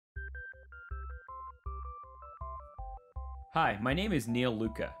Hi, my name is Neel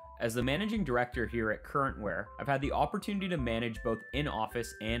Lukka. As the managing director here at CurrentWare, I've had the opportunity to manage both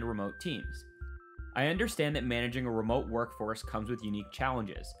in-office and remote teams. I understand that managing a remote workforce comes with unique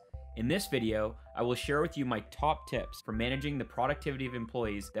challenges. In this video, I will share with you my top tips for managing the productivity of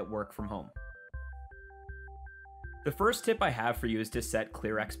employees that work from home. The first tip I have for you is to set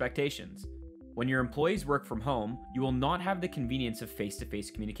clear expectations. When your employees work from home, you will not have the convenience of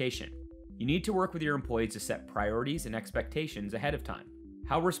face-to-face communication. You need to work with your employees to set priorities and expectations ahead of time.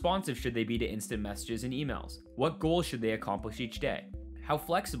 How responsive should they be to instant messages and emails? What goals should they accomplish each day? How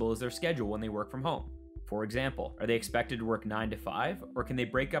flexible is their schedule when they work from home? For example, are they expected to work 9 to 5, or can they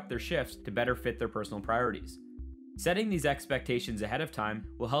break up their shifts to better fit their personal priorities? Setting these expectations ahead of time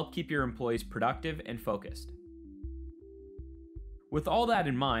will help keep your employees productive and focused. With all that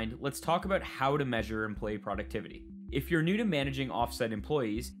in mind, let's talk about how to measure employee productivity. If you're new to managing offsite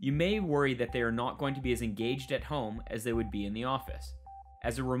employees, you may worry that they are not going to be as engaged at home as they would be in the office.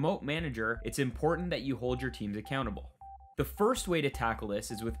 As a remote manager, it's important that you hold your teams accountable. The first way to tackle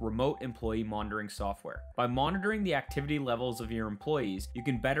this is with remote employee monitoring software. By monitoring the activity levels of your employees, you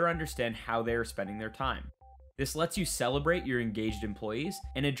can better understand how they are spending their time. This lets you celebrate your engaged employees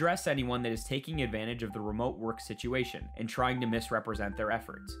and address anyone that is taking advantage of the remote work situation and trying to misrepresent their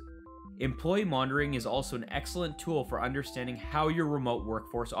efforts. Employee monitoring is also an excellent tool for understanding how your remote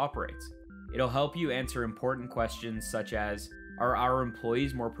workforce operates. It'll help you answer important questions such as, are our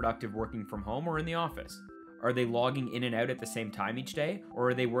employees more productive working from home or in the office? Are they logging in and out at the same time each day, or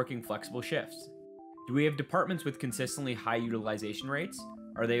are they working flexible shifts? Do we have departments with consistently high utilization rates?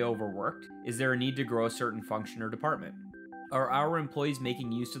 Are they overworked? Is there a need to grow a certain function or department? Are our employees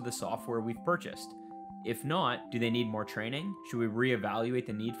making use of the software we've purchased? If not, do they need more training? Should we reevaluate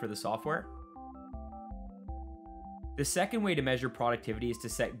the need for the software? The second way to measure productivity is to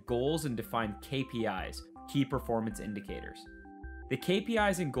set goals and define KPIs, key performance indicators. The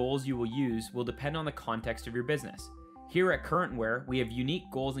KPIs and goals you will use will depend on the context of your business. Here at CurrentWare, we have unique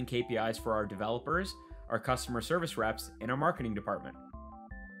goals and KPIs for our developers, our customer service reps, and our marketing department.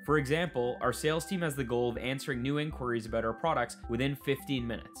 For example, our sales team has the goal of answering new inquiries about our products within 15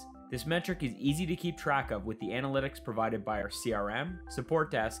 minutes. This metric is easy to keep track of with the analytics provided by our CRM,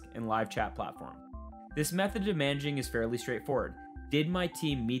 support desk, and live chat platform. This method of managing is fairly straightforward. Did my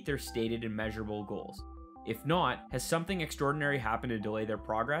team meet their stated and measurable goals? If not, has something extraordinary happened to delay their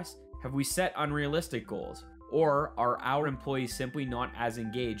progress? Have we set unrealistic goals? Or are our employees simply not as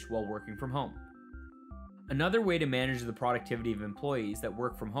engaged while working from home? Another way to manage the productivity of employees that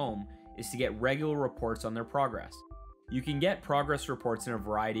work from home is to get regular reports on their progress. You can get progress reports in a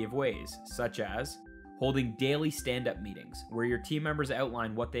variety of ways, such as holding daily stand-up meetings where your team members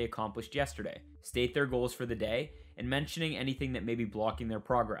outline what they accomplished yesterday, state their goals for the day, and mentioning anything that may be blocking their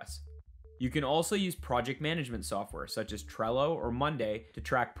progress. You can also use project management software such as Trello or Monday to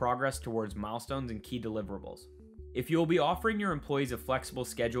track progress towards milestones and key deliverables. If you will be offering your employees a flexible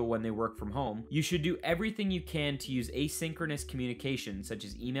schedule when they work from home, you should do everything you can to use asynchronous communication such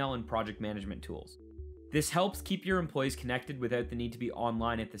as email and project management tools. This helps keep your employees connected without the need to be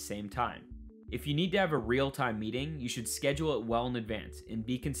online at the same time. If you need to have a real-time meeting, you should schedule it well in advance and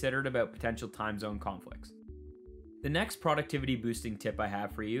be considerate about potential time zone conflicts. The next productivity boosting tip I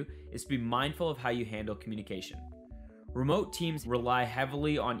have for you is to be mindful of how you handle communication. Remote teams rely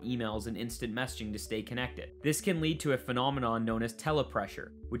heavily on emails and instant messaging to stay connected. This can lead to a phenomenon known as telepressure,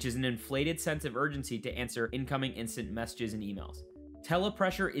 which is an inflated sense of urgency to answer incoming instant messages and emails.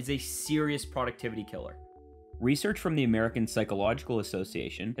 Telepressure is a serious productivity killer. Research from the American Psychological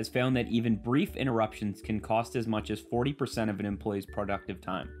Association has found that even brief interruptions can cost as much as 40% of an employee's productive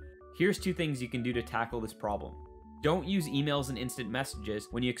time. Here's 2 things you can do to tackle this problem. Don't use emails and instant messages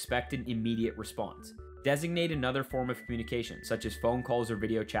when you expect an immediate response. Designate another form of communication, such as phone calls or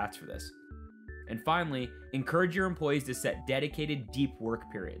video chats for this. And finally, encourage your employees to set dedicated deep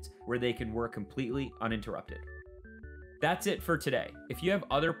work periods where they can work completely uninterrupted. That's it for today. If you have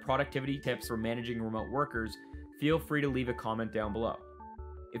other productivity tips for managing remote workers, feel free to leave a comment down below.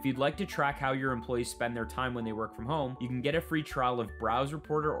 If you'd like to track how your employees spend their time when they work from home, you can get a free trial of Browse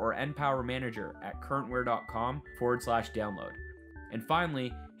Reporter or Npower Manager at currentware.com/download. And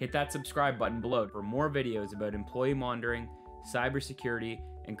finally, hit that subscribe button below for more videos about employee monitoring, cybersecurity,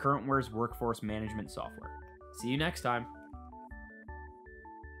 and CurrentWare's workforce management software. See you next time.